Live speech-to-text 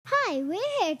Hi, we're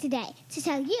here today to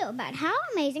tell you about how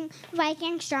amazing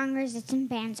Viking Strong Resistance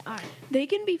bands are. They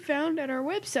can be found at our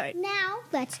website. Now,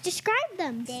 let's describe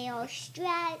them. They are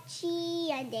stretchy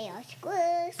and they are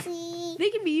squishy. They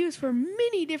can be used for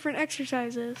many different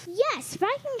exercises. Yes,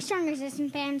 Viking Strong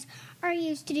Resistance bands are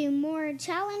used to do more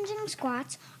challenging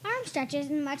squats, arm stretches,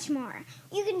 and much more.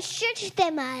 You can stretch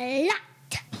them a lot.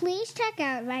 Please check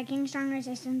out Viking Strong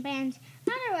Resistance bands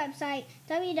on our website,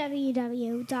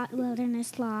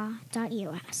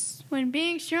 www.wildernesslaw.us. When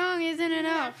being strong isn't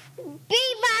enough. Be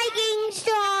Viking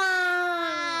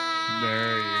strong!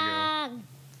 There you go.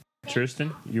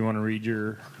 Tristan, you want to read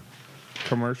your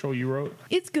commercial you wrote?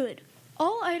 It's good.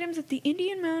 All items at the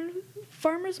Indian Mound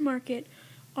Farmers Market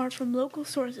are from local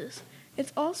sources.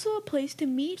 It's also a place to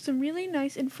meet some really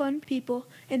nice and fun people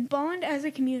and bond as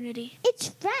a community. It's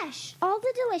fresh. All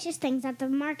the delicious things at the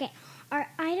market are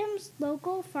items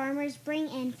local farmers bring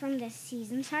in from this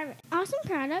season's harvest. Awesome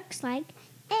products like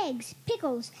eggs,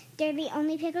 pickles. They're the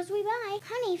only pickles we buy.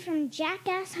 Honey from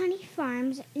Jackass Honey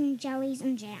Farms, and jellies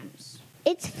and jams.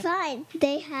 It's fun.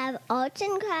 They have arts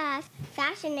and crafts,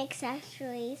 fashion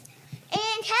accessories,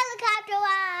 and helicopter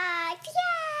rides.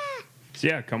 Yeah! So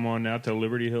yeah, come on out to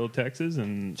Liberty Hill, Texas,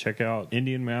 and check out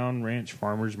Indian Mound Ranch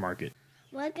Farmers Market.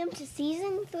 Welcome to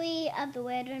Season 3 of the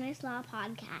Wilderness Law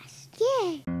Podcast.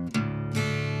 Yay!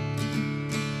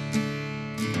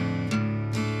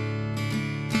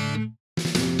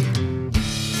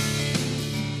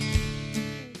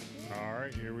 All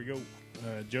right, here we go.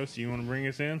 Josie, you want to bring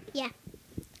us in? Yeah.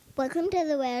 Welcome to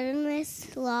the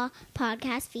Wilderness Law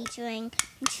Podcast featuring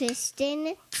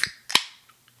Tristan,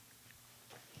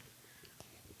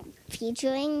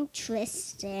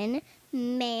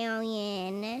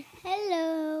 Marion,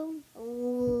 Hello.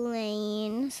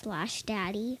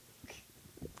 Lane/Daddy,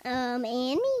 and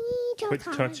me, Josie. Quit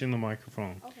touching the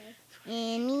microphone.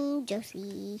 And me,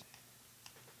 Josie.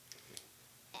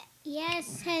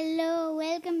 Yes, hello.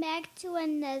 Welcome back to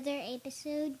another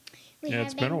episode.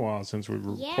 It's been a while since we've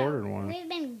recorded one. We've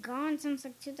been gone since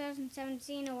like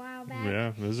 2017, a while back.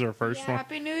 Yeah, this is our first one.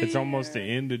 Happy New It's Year. almost the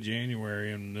end of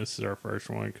January, and this is our first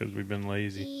one because we've been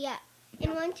lazy. Yeah.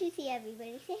 And 1, 2, 3,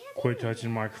 everybody say happy. Quit touching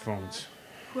microphones.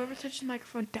 Whoever touches the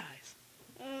microphone dies.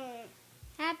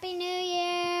 Happy New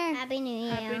Year. Happy New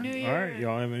Year. Happy New Year. All right,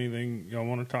 y'all have anything y'all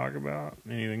want to talk about?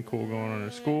 Anything cool going on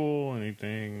at school?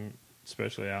 Anything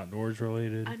especially outdoors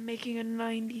related? I'm making a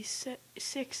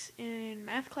 96 in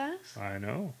math class, I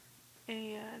know.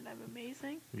 and I'm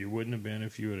amazing. You wouldn't have been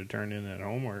if you would have turned in that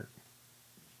homework.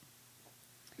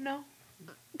 No.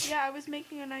 Yeah, I was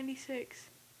making a 96.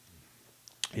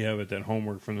 Yeah, but that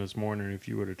homework from this morning, if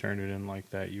you would have turned it in like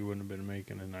that, you wouldn't have been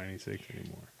making a 96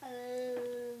 anymore.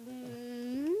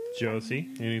 Josie,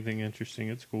 anything interesting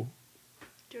at school?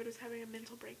 Joda's having a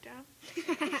mental breakdown.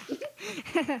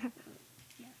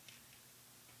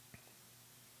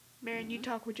 Marion, you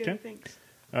talk what Joda Okay. thinks.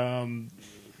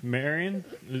 Marion,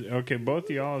 okay, both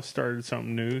of y'all have started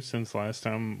something new since last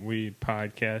time we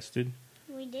podcasted.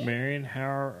 We did. Marion,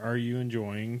 how are you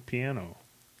enjoying piano?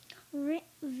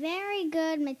 Very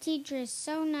good. My teacher is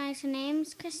so nice. Her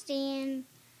name's Christine.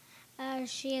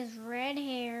 She has red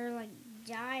hair, like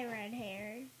dye red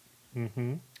hair.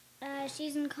 Mm-hmm.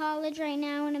 She's in college right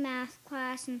now in a math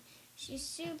class, and she's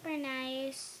super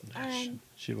nice.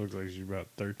 She looks like she's about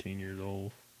 13 years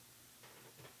old.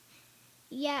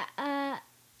 Yeah,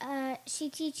 she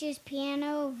teaches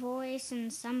piano, voice,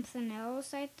 and something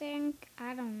else, I think.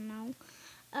 I don't know.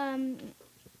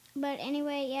 But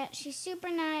anyway, yeah, she's super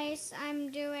nice. I'm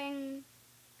doing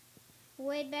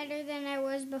way better than I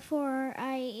was before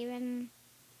I even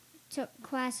took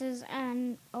classes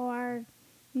or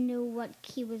knew what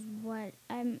key was what.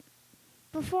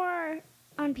 Before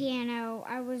on piano,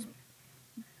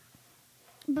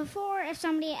 before if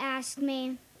somebody asked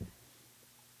me,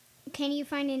 can you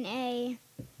find an A?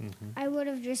 Mm-hmm. I would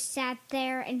have just sat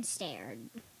there and stared.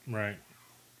 Right.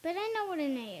 But I know what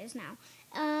an A is now.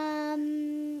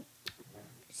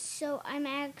 So I'm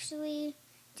actually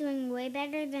doing way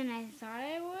better than I thought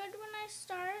I would when I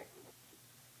start.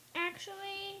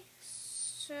 Actually.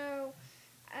 So,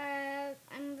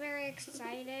 I'm very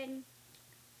excited.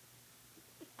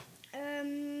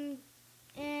 And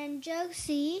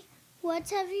Josie, what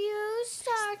have you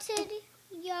started,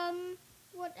 young,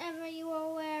 whatever you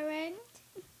are wearing?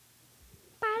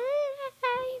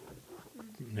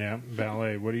 Yeah,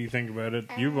 ballet. What do you think about it?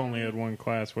 You've only had one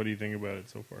class. What do you think about it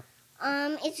so far?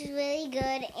 It's really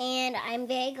good, and I'm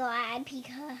very glad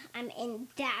because I'm in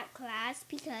that class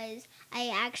because I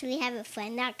actually have a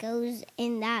friend that goes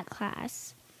in that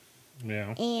class.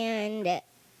 Yeah. And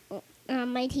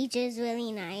my teacher is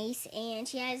really nice, and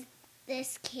she has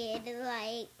this kid,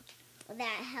 like,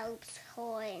 that helps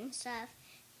hold and stuff.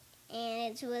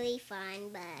 And it's really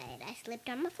fun, but I slipped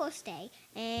on my first day,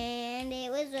 and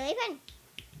it was really fun.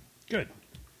 Good.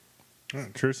 All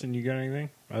right, Tristan, you got anything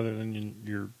other than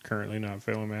you're currently not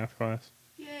failing math class?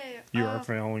 Yeah. You are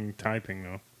failing typing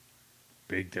though,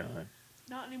 big time.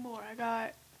 Not anymore. I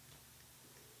got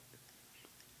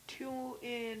 2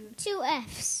 in. 2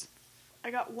 Fs.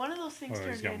 I got one of those things Oh,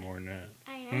 he's turned got in. more than that.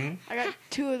 I know. Hmm? I got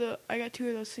two of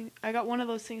those things. I got one of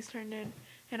those things turned in,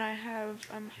 and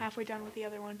I'm halfway done with the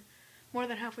other one. More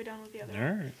than halfway done with the other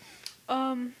All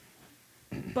one.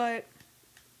 right. But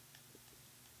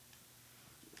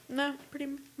no, pretty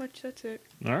much that's it.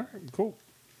 All right. Cool.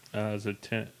 So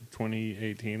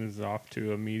 2018 is off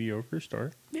to a mediocre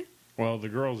start. Yeah. Well, the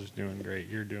girls is doing great.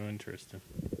 You're doing, Tristan.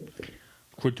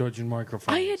 Quit touching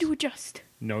microphones. I had to adjust.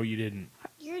 No, you didn't.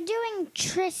 You're doing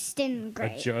Tristan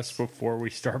great. Adjust before we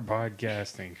start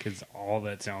podcasting, because all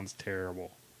that sounds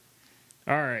terrible.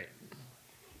 All right.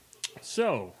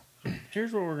 So,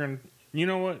 here's what we're going to... You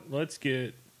know what? Let's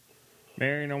get...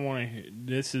 Marion, I want to...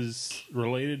 This is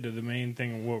related to the main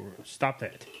thing of what we're... Stop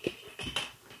that.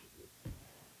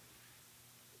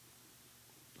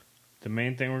 The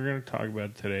main thing we're going to talk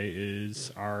about today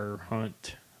is our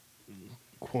hunt,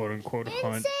 quote-unquote In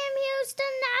hunt. Sam Houston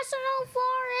National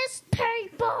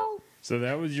Forest, people. So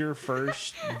that was your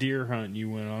first deer hunt you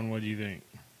went on. What do you think?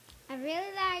 I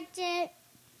really liked it.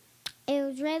 It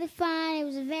was really fun. It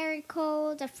was very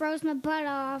cold. I froze my butt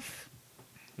off.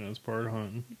 That was part of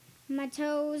hunting. My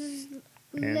toes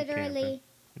And literally...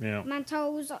 Yeah. My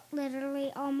toes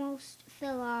literally almost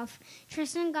fell off.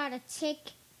 Tristan got a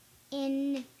tick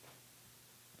in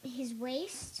his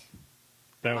waist.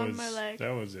 That On was my leg.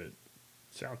 That was it.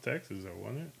 South Texas, though,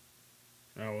 wasn't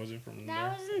it? Oh, was it from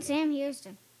That there? was in Sam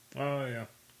Houston. Oh,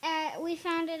 yeah. We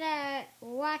found it at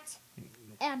what?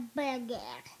 A burger.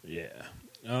 Yeah.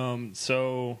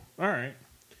 So, all right.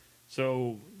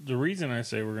 So, the reason I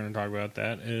say we're going to talk about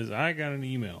that is I got an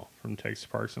email from Texas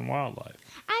Parks and Wildlife.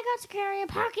 I got to carry a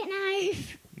pocket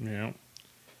knife. Yeah.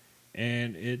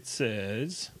 And it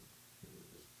says,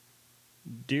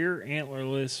 Dear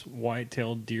antlerless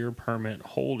white-tailed deer permit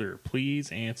holder,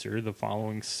 please answer the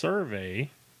following survey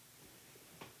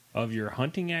of your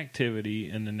hunting activity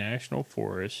in the National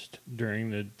Forest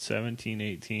during the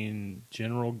 17-18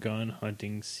 general gun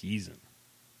hunting season.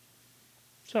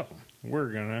 So,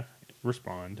 we're going to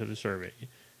respond to the survey.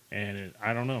 And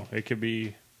I don't know, it could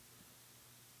be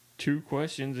 2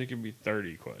 questions, it could be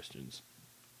 30 questions.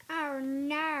 Oh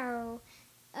no.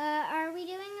 Are we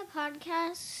doing a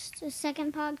podcast, a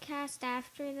second podcast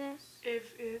after this?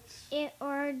 If it's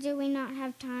Or do we not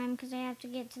have time because I have to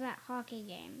get to that hockey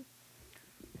game?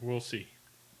 We'll see.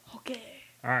 okay.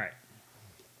 All right.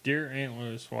 Dear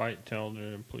antlerless white-tailed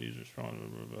deer, please respond.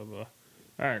 Blah, blah, blah.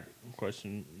 All right.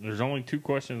 Question. There's only 2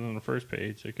 questions on the first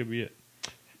page. That could be it.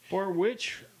 For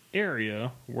which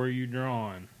area were you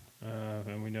drawn?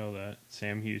 And we know that.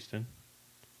 Sam Houston.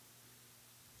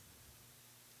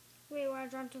 We were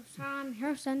drawn to Sam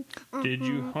Houston. Did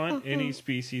you hunt any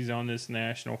species on this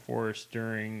national forest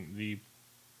during the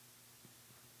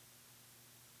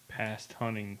past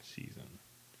hunting season?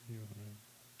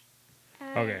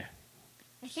 Okay.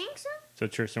 I think so. So,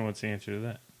 Tristan, what's the answer to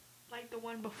that? Like the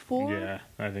one before? Yeah,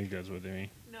 I think that's what they mean.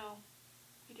 No,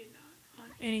 he did not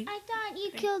hunt any. I thought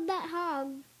you killed that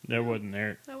hog. That wasn't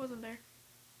there. That wasn't there.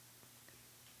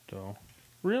 So,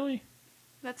 really?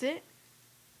 That's it.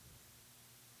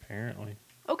 Apparently.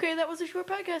 Okay, that was a short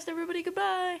podcast. Everybody,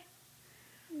 goodbye.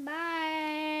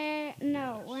 Bye.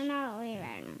 No, we're not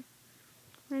leaving.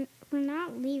 We're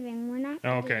not leaving. We're not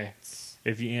Okay. idiots.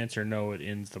 If you answer no, it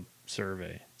ends the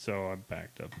survey. So I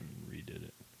backed up and redid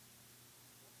it.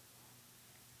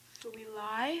 So we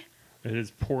lie. It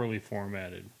is poorly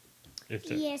formatted. If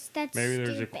the, Yes, that's maybe there's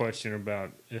a stupid. question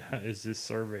about is this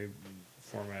survey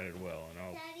formatted well, and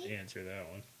I'll Daddy? answer that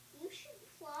one. You should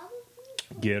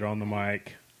probably Get on the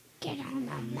mic. Get on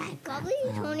the mic. probably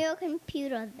turn your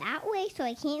computer that way so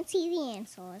I can't see the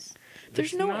answers. There's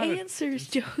It's no not a- answers,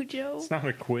 JoJo. It's not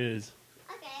a quiz.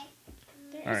 Okay.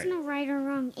 There All is right. no right or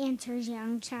wrong answers,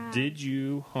 young child. Did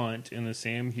you hunt in the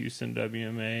Sam Houston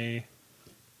WMA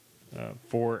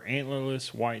for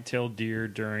antlerless white-tailed deer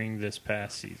during this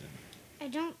past season? I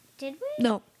don't. Did we?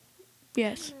 No.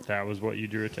 Yes. That was what you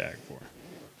drew a tag for.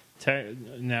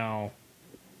 Now,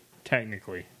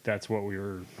 technically, that's what we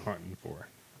were hunting for.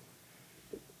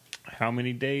 How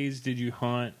many days did you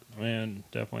hunt? Man,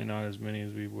 definitely not as many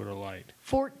as we would have liked.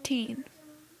 14.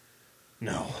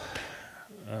 No.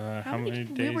 How many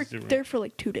days We were did there for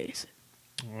like 2 days.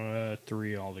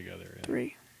 3 altogether. Yeah.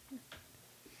 3.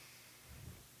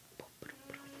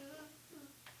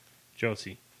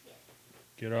 Josie,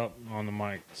 Get up on the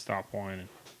mic. Stop whining.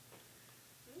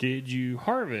 Did you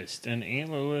harvest an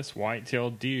antlerless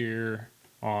white-tailed deer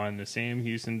on the Sam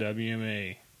Houston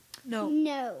WMA? No.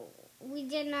 No, we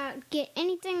did not get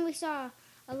anything. We saw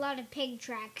a lot of pig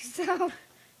tracks, so.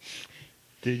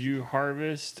 Did you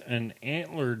harvest an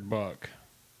antlered buck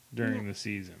during the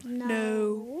season?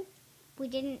 No. We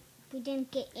didn't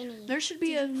get any. There should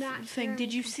be a Not thing. sure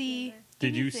Did you on the see? computer.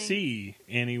 Did you anything? see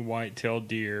any white-tailed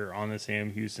deer on the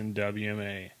Sam Houston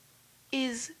WMA?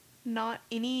 Is not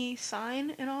any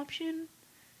sign an option?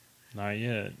 Not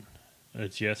yet.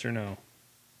 It's yes or no.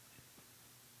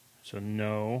 So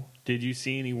no. Did you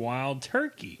see any wild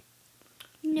turkey?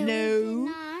 No, No. we did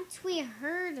not. We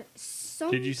heard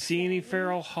something. Did you see any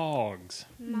feral hogs?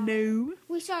 No.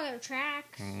 We saw their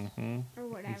tracks Mm-hmm. or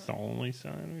whatever. It's the only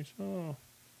sign we saw.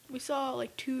 We saw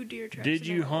like 2 deer tracks. Did in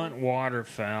you a row. hunt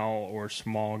waterfowl or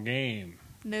small game?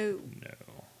 No.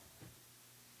 No.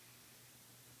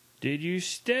 Did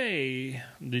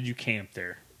you camp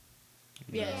there?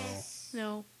 Yes.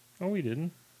 No. No. Oh, we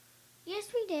didn't. Yes,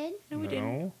 we did. No, we didn't.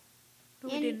 No,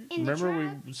 we In- didn't. in the Remember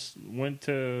truck? we went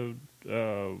to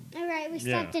All right, we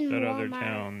yeah, stopped in that Walmart. other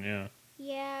town, yeah.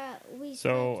 Yeah, we.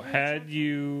 So, stopped in the had truck.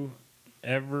 you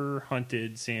ever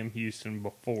hunted Sam Houston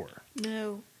before?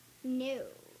 No. No.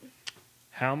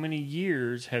 How many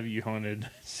years have you hunted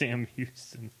Sam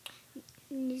Houston?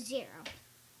 0.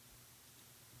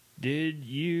 Did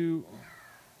you...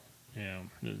 Yeah,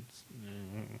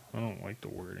 I don't like the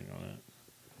wording on it.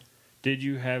 Did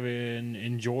you have an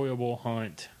enjoyable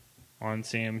hunt on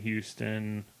Sam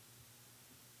Houston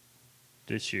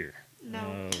this year?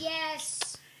 No.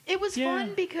 Yes. It was Yeah.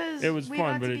 fun because It was we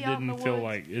fun, got but to it be out in didn't the feel woods.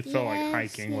 like it felt like Yes,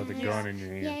 hiking with a yes. gun in your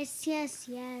hand.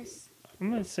 Yes. I'm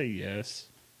gonna say yes.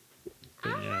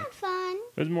 But I yeah, had fun.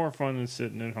 it was more fun than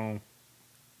sitting at home.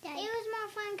 It was more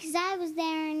fun because I was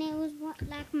there and it was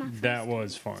like my first That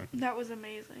was fun. That was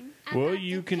amazing. I Will got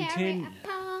you to carry continue- a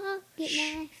pocket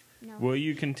knife. No. Will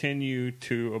you continue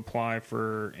to apply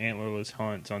for antlerless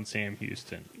hunts on Sam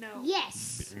Houston? No.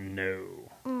 Yes. No.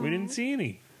 We didn't see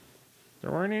any. There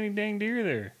weren't any dang deer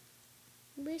there.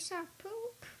 We saw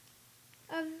poop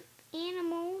of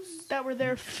animals. That were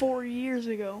there 4 years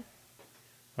ago.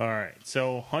 All right.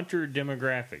 So, hunter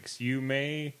demographics. You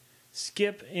may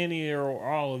skip any or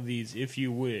all of these if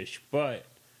you wish, but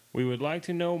we would like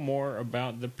to know more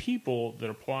about the people that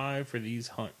apply for these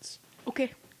hunts.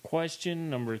 Okay. Question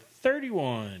number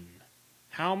 31.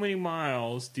 How many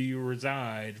miles do you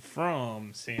reside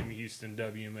from Sam Houston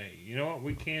WMA? You know what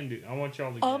we can do? I want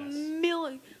y'all to A guess.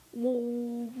 million.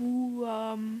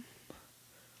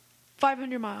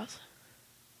 500 miles.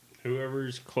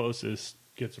 Whoever's closest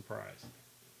gets a prize.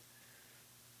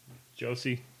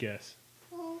 Josie, guess.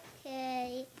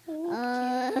 Okay.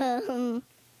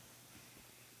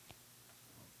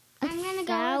 I'm gonna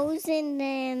go.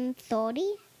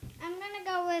 1,030. I'm gonna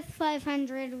go with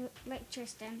 500, like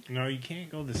Tristan. No, you can't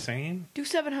go the same. Do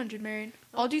 700, Marion.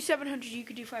 I'll do 700. You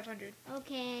could do 500.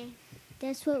 Okay,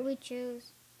 that's what we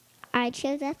choose. I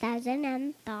chose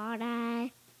 1,030.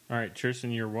 All right,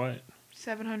 Tristan, you're what?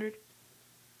 700.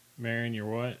 Marion, you're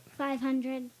what?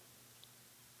 500.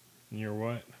 And you're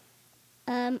what?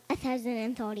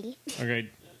 1,030. Okay,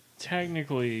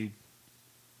 technically,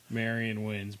 Marion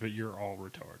wins, but you're all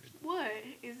retarded. What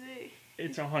is it?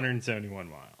 It's 171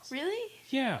 miles. Really?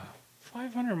 Yeah,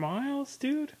 500 miles,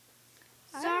 dude.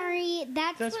 Sorry,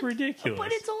 That's what, ridiculous.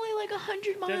 But it's only like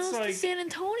 100 miles to like- San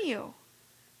Antonio.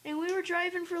 And we were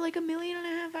driving for like 1.5 million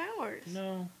hours.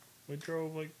 No, we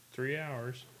drove like 3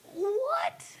 hours.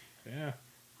 What? Yeah.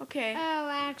 Okay. Oh,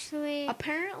 actually,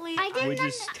 Apparently, I didn't We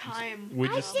just- time. We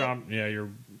just stopped. Yeah, your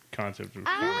concept of. You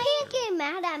can't get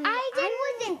mad at me.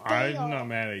 I wasn't there. I'm not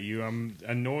mad at you. I'm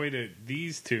annoyed at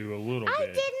these two a little I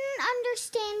bit. didn't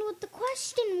understand what the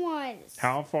question was.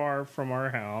 How far from our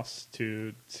house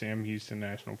to Sam Houston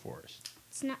National Forest?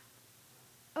 It's not.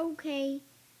 Okay.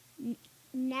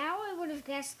 Now I would have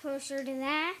guessed closer to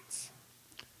that.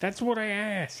 That's what I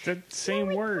asked. That same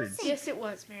it words. Yes, it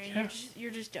was, Mary. Yeah. You're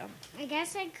just dumb. I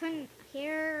guess I couldn't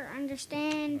hear,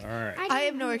 understand. All right. I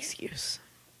have no excuse.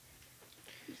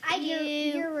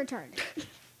 You're retarded.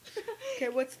 Okay,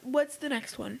 what's the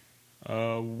next one?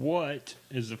 What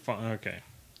is the fun? Okay.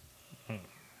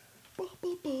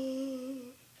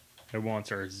 It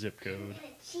wants our zip code.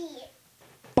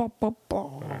 I don't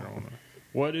know.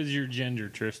 What is your gender,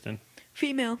 Tristan?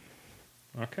 Female.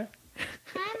 Okay.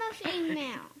 I'm a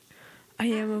female. I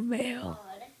am a male.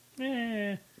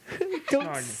 Eh, Don't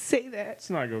not- say that. let's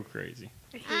not go crazy.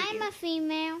 I hate I'm you. a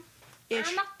female. Ish.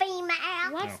 I'm a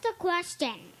female. What's No. the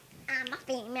question? I'm a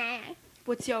female.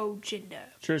 What's your gender?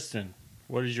 Tristan,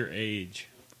 what is your age?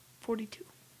 42.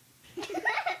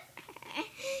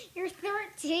 You're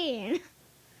 13.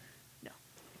 No,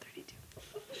 32.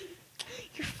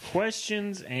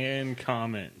 Questions and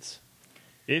comments.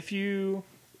 If you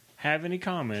have any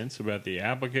comments about the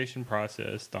application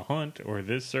process, the hunt, or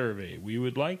this survey, we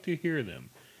would like to hear them.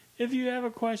 If you have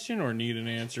a question or need an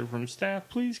answer from staff,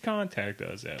 please contact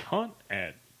us at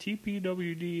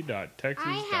hunt@tpwd.texas.gov.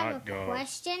 I have a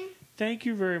question. Thank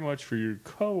you very much for your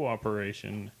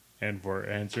cooperation and for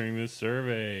answering this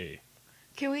survey.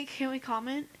 Can we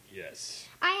comment? Yes.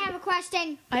 I have a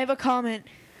question. I have a comment.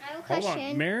 I have a Hold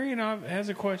question. on. Marion has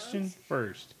a question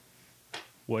first.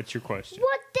 What's your question?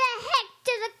 What the heck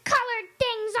do the colored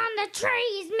things on the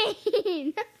trees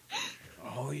mean?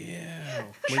 Oh, yeah.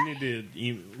 We need to.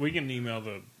 We can email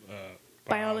the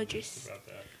Biologists. about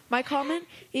that. My comment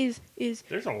is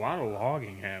There's a lot of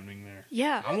logging happening there.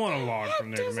 yeah. I want to log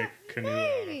from there to make a canoe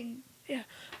out of. Yeah.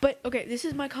 But okay, this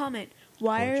is my comment.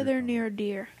 Why What's are your there comment? near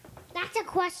deer? That's a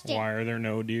question. Why are there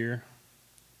no deer?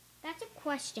 That's a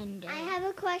question, dude. I have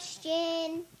a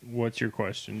question. What's your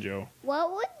question, Joe?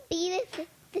 What would be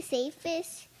the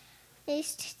safest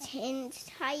tent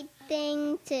type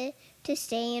thing to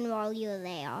stay in while you're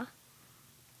there?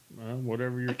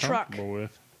 Whatever you're A truck. comfortable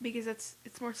with. Because it's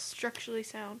more structurally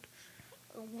sound.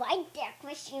 Like that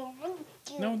question.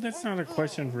 No, that's not a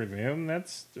question for them.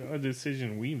 That's a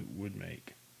decision we would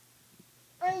make.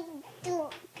 I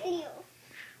don't care.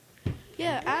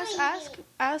 Yeah,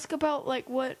 ask about like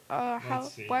what how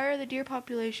Let's see. why are the deer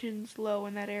populations low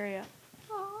in that area?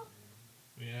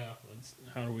 Yeah.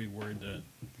 How do we word that?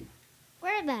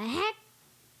 Where the heck?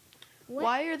 What?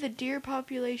 Why are the deer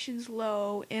populations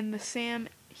low in the Sam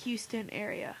Houston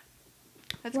area?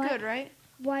 That's What? good, right?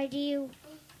 Why do you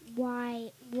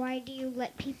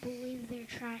let people leave their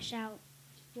trash out?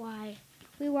 Why?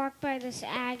 We walked by this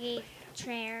Aggie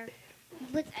chair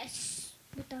with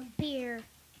a beer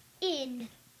in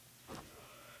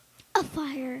a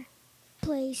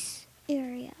fireplace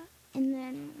area, and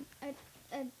then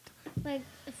like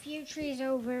a few trees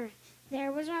over,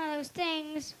 there was one of those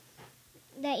things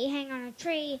that you hang on a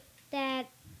tree that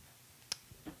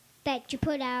you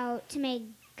put out to make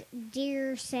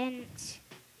deer scent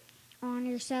on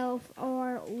yourself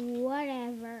or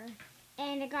whatever,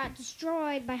 and it got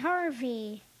destroyed by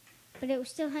Harvey, but it was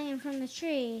still hanging from the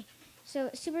tree, so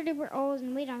it's super duper old,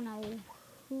 and we don't know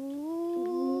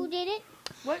who did it.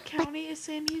 What county is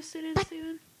Sam Houston in,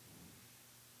 Steven?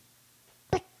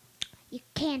 You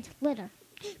can't litter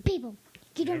people.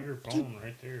 You You have your don't phone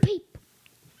right there.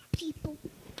 people,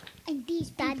 and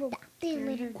these people, they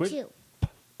litter Quit. too.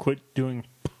 Quit doing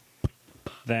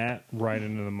that right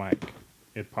into the mic.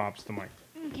 It pops the mic.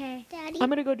 Okay. Daddy. I'm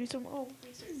gonna go do some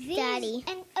research. These, Daddy.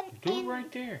 Do it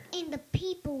right there. And the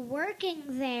people working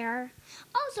there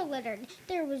also littered.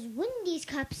 There was Wendy's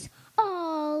cups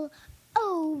all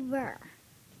over.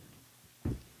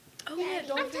 Oh yeah, Daddy,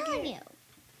 don't I'm forget. telling you.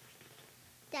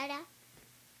 Dada.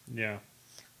 Yeah.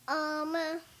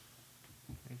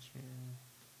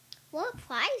 What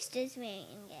prize does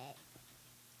Marion get?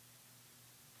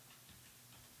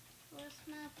 What's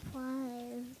my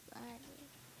prize, buddy?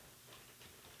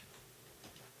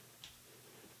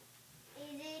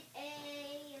 Is it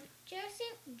a...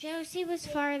 Josie was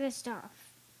farthest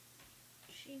off.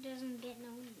 She doesn't get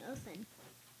nothing.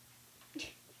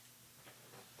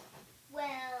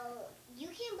 Well, you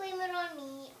can blame it on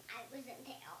me. I wasn't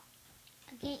there.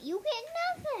 Okay, you get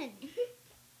nothing.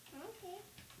 Okay.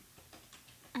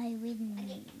 I win. I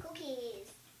get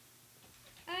cookies.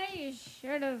 I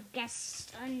should have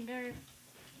guessed under.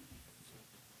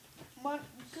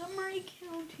 Montgomery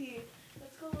County.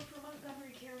 Let's go look for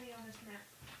Montgomery County on this map.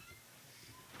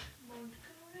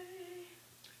 Montgomery.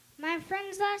 My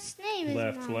friend's last name is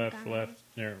Left. Montgomery.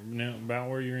 There. Now, about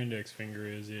where your index finger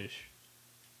is ish.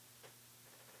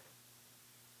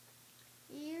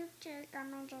 You take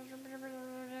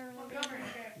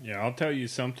Yeah, I'll tell you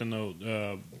something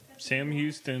though. Sam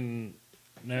Houston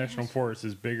National Forest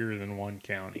is bigger than one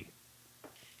county.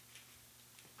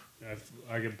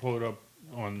 I could pull it up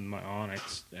on my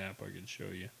Onyx app. I could show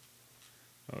you.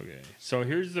 Okay, so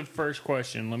here's the first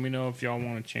question. Let me know if y'all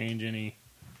want to change any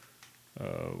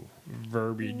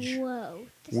verbiage. Whoa.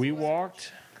 We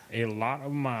walked a lot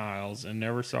of miles and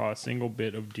never saw a single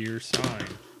bit of deer sign.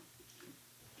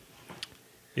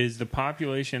 Is the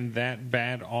population that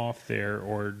bad off there,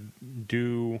 or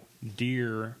do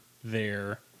deer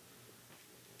there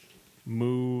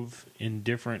move in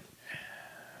different...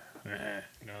 No, I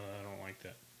don't like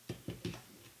that.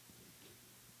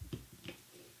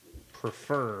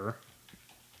 Prefer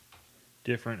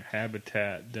different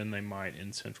habitat than they might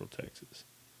in Central Texas?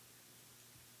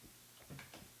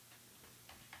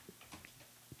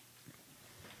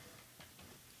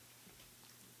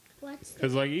 What's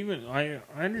Because like even I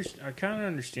kind of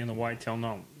understand the whitetail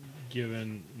not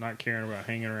caring about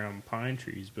hanging around pine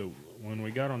trees, but when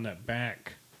we got on that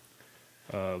back,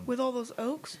 With all those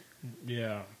oaks?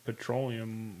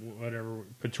 petroleum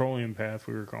path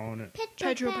we were calling it,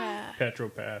 Petropath.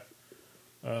 Petropath.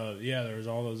 There was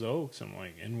all those oaks. I'm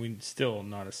like, and we still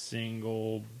not a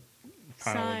single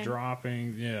pile Sign. of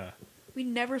droppings. Yeah, We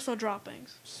never saw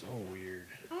droppings. so weird.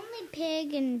 Only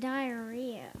pig and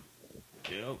diarrhea.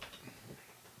 Yep.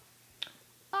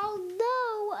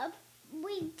 Although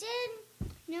we did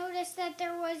notice that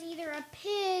there was either a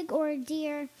pig or a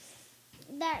deer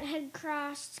that had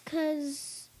crossed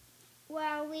because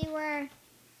while we were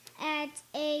at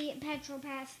a petrol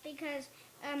path, because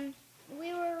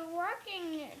we were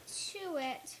walking to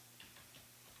it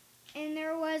and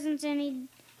there wasn't any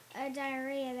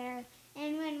diarrhea there,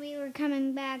 and when we were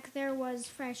coming back there was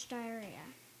fresh diarrhea.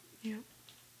 Yeah.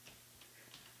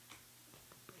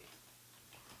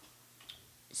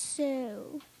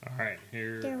 So All right,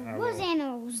 here there I was will-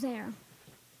 animals there.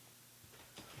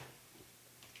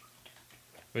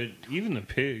 But even the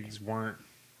pigs weren't.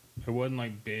 It wasn't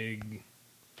like big,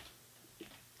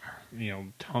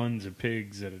 tons of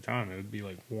pigs at a time. It would be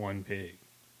like one pig.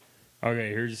 Okay,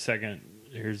 here's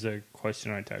a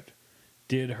question I typed.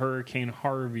 Did Hurricane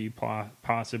Harvey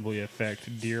possibly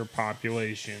affect deer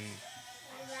population?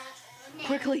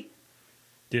 Quickly.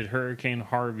 Did Hurricane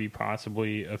Harvey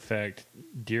possibly affect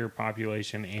deer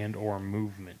population and or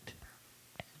movement?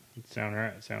 Sound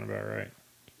right? Sound about right.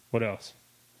 What else?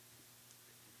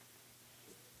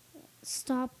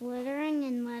 Stop littering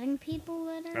and letting people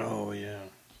litter. Oh yeah.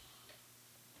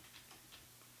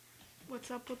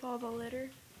 What's up with all the litter?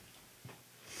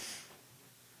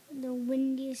 The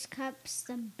Wendy's cups,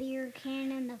 the beer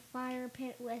can, and the fire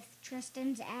pit with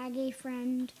Tristan's Aggie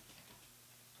friend.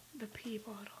 The pee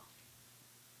bottle.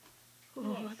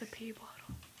 Oh, Yes. the pee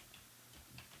bottle.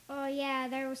 Oh yeah,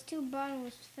 there was 2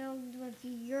 bottles filled with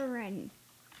urine.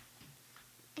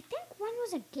 I think one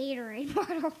was a Gatorade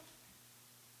bottle.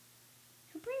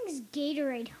 Who brings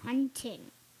Gatorade hunting?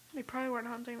 They probably weren't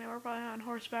hunting. They were probably on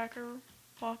horseback or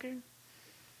walking.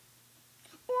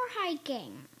 Or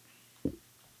hiking?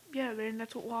 Yeah, then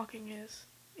that's what walking is.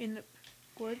 In the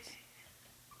woods.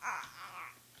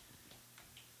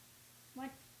 What?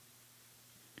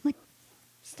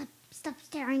 Stop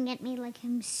staring at me like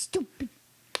I'm stupid.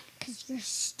 'Cause you're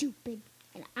stupid.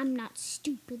 And I'm not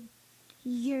stupid.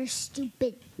 You're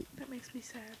stupid. That makes me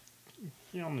sad.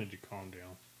 Y'all need to calm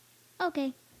down.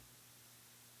 Okay.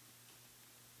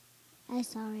 I'm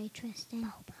sorry,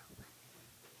 Tristan.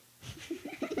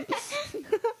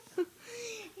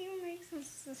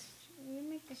 You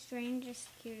make the strangest,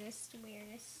 cutest,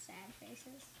 weirdest, sad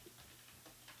faces.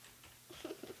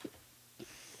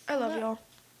 I love y'all.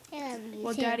 Yeah,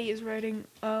 Well, Daddy is writing.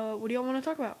 What do y'all want to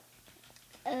talk about?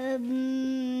 Do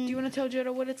you want to tell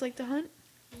Jodo what it's like to hunt?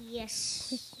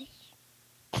 Yes.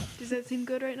 Does that seem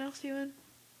good right now, Steven?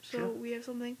 So Sure. we have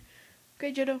something.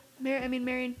 Okay, Jodo.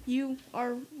 Marion, you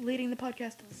are leading the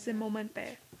podcast. Ce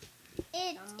momente.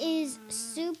 It is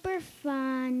super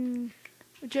fun.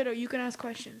 Jodo, you can ask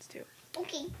questions too.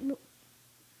 Okay.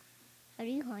 How do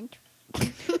you hunt?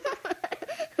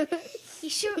 You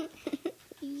shoot.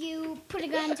 You put a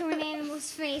gun to an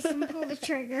animal's face and pull the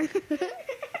trigger.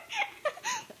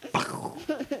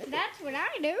 That's what I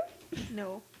do.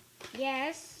 No.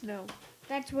 Yes, No.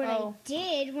 that's what Oh. I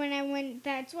did when I went.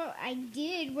 That's what I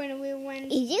did when we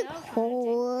went. Is it dove hunting.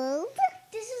 cold?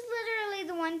 This is literally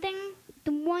the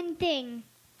one thing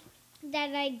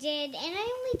that I did, and I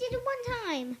only did it one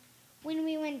time when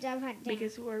we went dove hunting.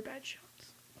 Because we're bad shots.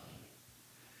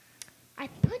 I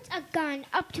put a gun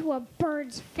up to a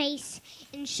bird's face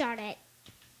and shot it.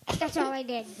 That's all I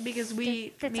did. Because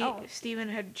That's all. Steven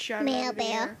had shot it Meow out of the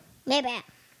bear. air, Maybe.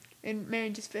 and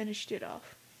Marion just finished it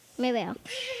off. Maybe.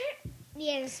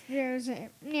 Yes, Jojo.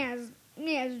 Yes,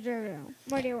 Jojo.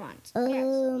 What do you want?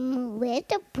 Where's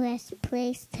the best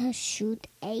place to shoot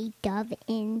a dove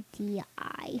in the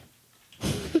eye?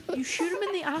 You shoot him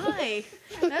in the eye.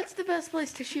 That's the best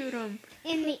place to shoot him.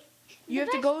 In the You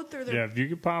have to go through the. Yeah, if you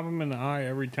could pop them in the eye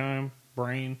every time,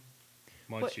 brain,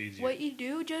 much easier. What you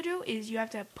do, Jojo, is you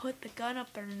have to put the gun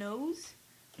up their nose,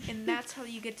 and that's how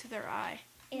you get to their eye.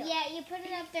 yeah, you put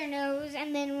it up their nose,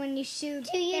 and then when you shoot,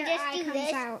 Do you their just eye do comes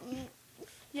this? out.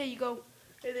 Yeah, you go,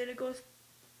 and then it goes.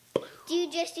 Do you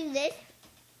just do this?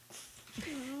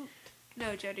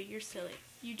 No, Jojo, you're silly.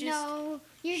 You just No,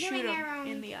 you're shoot doing it them wrong.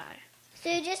 in the eye. So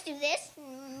you just do this?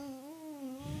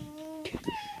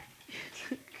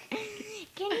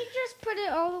 Can you just put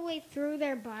it all the way through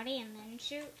their body and then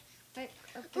shoot? Like,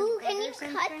 Ooh, can you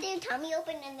cut their tummy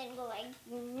open and then go like?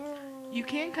 You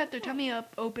can cut their tummy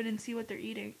up open and see what they're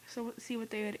eating. So see what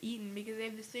they had eaten because they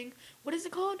have this thing. What is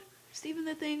it called, Stephen?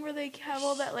 The thing where they have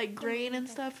all that like grain and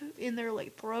stuff in their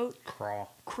like throat.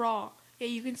 Craw. Yeah,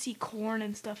 you can see corn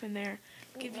and stuff in there.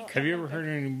 Have you ever heard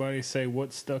anybody say,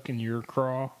 "What's stuck in your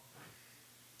craw"?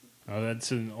 Oh,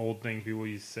 that's an old thing people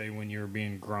used to say when you were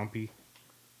being grumpy.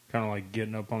 Kind of like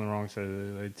getting up on the wrong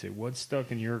side. They'd say, "What's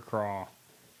stuck in your craw?"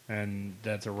 And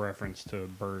that's a reference to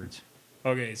birds.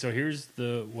 Okay, so here's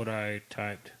what I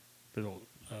typed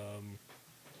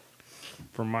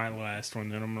for my last one.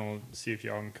 Then I'm going to see if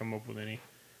y'all can come up with any.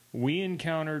 We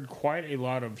encountered quite a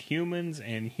lot of humans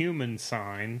and human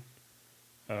sign,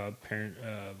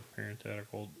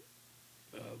 parenthetical,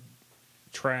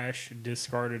 trash,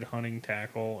 discarded hunting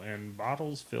tackle, and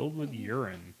bottles filled with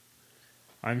urine.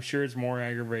 I'm sure it's more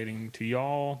aggravating to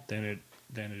y'all than it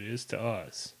is to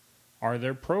us. Are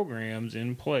there programs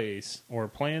in place or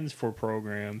plans for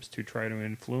programs to try to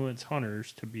influence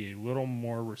hunters to be a little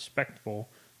more respectful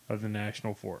of the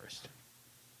national forest?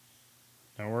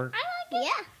 That work? I like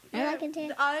it. Yeah, I like it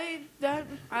too.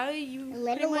 You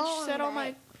Let pretty much alone said all that.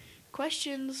 my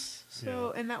questions. So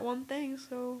in that one thing.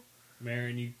 So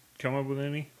Marion, you come up with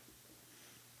any?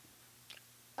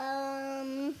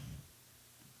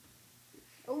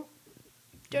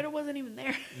 Joda wasn't even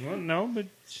there. Well, no, but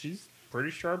she's pretty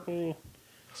sharp little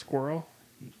squirrel.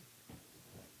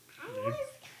 I was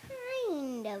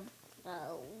kind of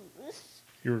close.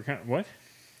 You were kind of, what?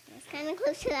 I was kind of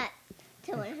close to that,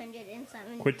 to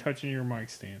 107. Quit touching your mic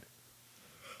stand.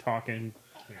 Talking.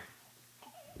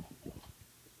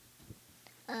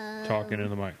 Talking in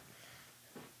the mic.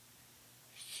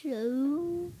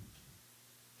 So,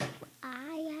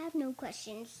 I have no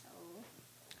questions. So,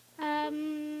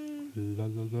 La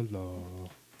la la la.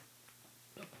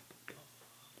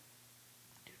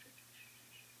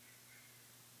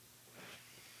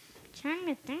 Trying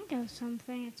to think of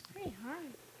something. It's pretty hard.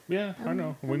 Yeah, I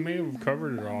know. We may have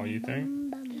covered it all, you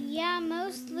think? Yeah,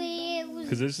 mostly it was.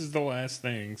 Because this is the last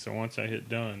thing, so once I hit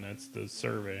done, that's the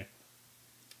survey.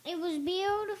 It was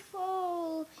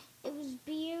beautiful. It was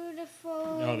beautiful.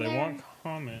 Oh, they want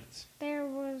comments. There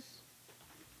was.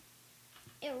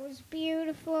 It was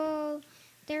beautiful.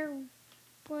 There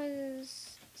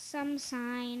was some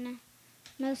sign,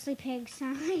 mostly pig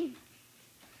sign.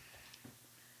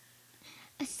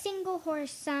 A single horse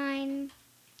sign.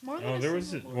 More than Oh, a there was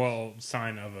single horse.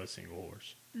 sign of a single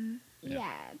horse.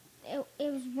 Yeah, it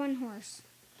was one horse.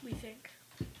 We think.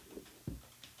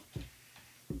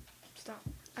 Stop.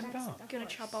 I'm That's gonna the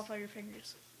horse. chop off all your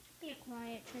fingers. Be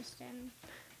quiet, Tristan.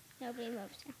 Nobody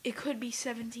loves you. It could be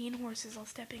 17 horses all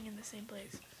stepping in the same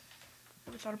place.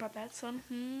 Ever thought about that, son?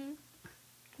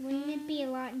 Wouldn't it be a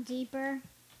lot deeper?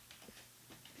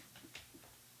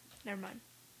 Never mind.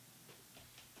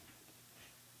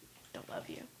 Don't love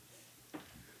you.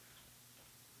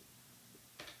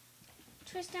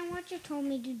 Tristan, what you told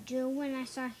me to do when I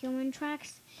saw human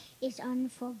tracks is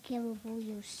unforgivable,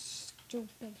 you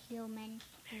stupid human.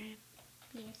 Marion,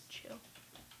 Yes, chill.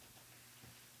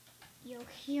 you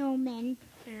human.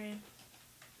 Marion.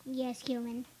 Yes,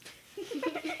 human.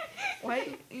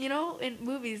 Why? You know, in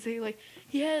movies, they like,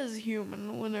 yes,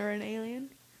 human, when they're an alien.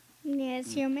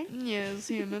 Yes, human. Yes,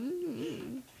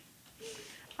 human.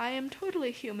 I am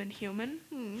totally human.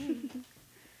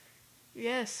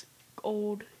 Yes,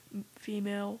 old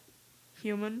female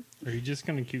human. Are you just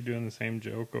going to keep doing the same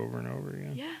joke over and over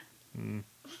again? Yeah.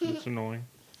 It's annoying.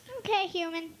 Okay,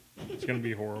 human. It's going to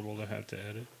be horrible to have to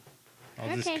edit.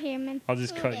 Okay, human. I'll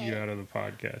just cut you out of the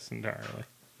podcast entirely.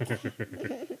 Tristan,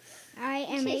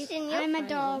 you're I'm a funny.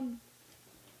 dog.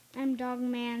 I'm dog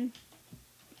man.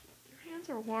 Your hands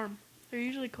are warm. They're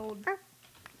usually cold.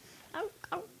 Oh,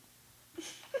 oh.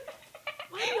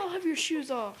 Why do y'all have your shoes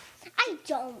off? I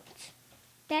don't.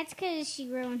 That's because she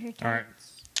ruined her toes. All right.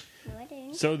 No, I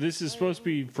didn't. So this is supposed to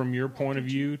be from your point of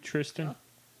view, Tristan.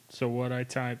 So what I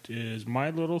typed is my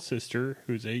little sister,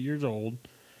 who's 8 years old,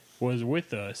 was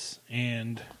with us,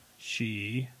 and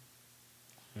she.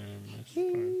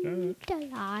 A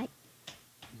lot.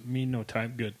 Me no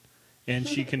type good. And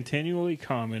she continually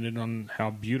commented on how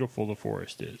beautiful the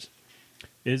forest is.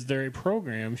 Is there a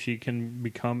program she can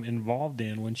become involved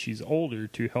in when she's older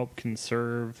to help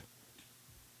conserve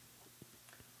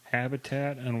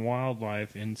habitat and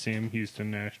wildlife in Sam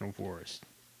Houston National Forest?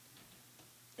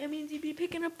 That means you'd be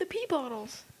picking up the pee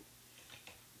bottles.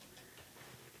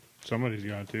 Somebody's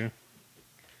got to.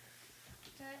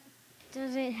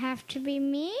 Does it have to be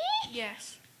me?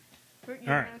 Yes. You don't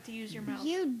right. have to use your mouth.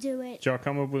 You do it. Did y'all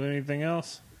come up with anything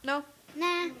else? No.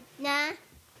 Nah. Nah.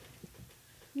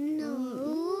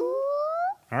 No.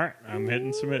 All right, I'm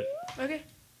hitting submit. Okay.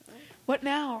 What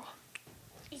now?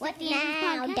 What the end of the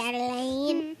now,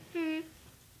 podcast? Daddy?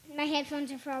 My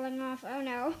headphones are falling off. Oh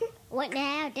no. What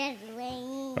now, Daddy?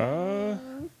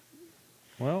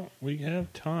 Well, we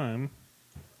have time,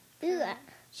 Ooh,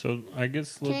 so I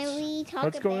guess can we talk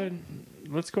let's about... go ahead.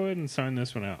 Let's go ahead and sign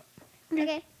this one out.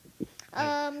 Okay.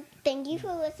 Thank you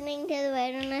for listening to the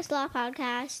Wilderness Law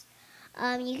Podcast.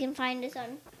 You can find us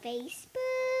on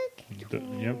Facebook,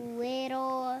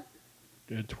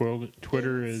 Yep.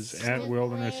 Twitter is at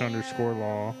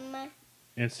wilderness_law.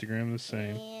 Instagram the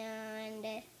same. And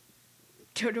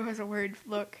Jojo has a word.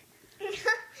 Look.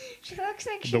 She looks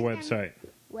like she's The website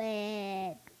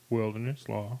Wilderness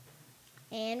wilderness_law.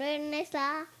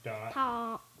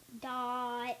 Law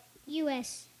dot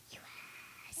US.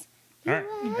 All right,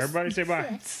 everybody say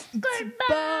bye.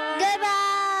 Goodbye.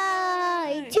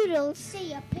 Toodles.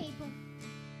 See ya.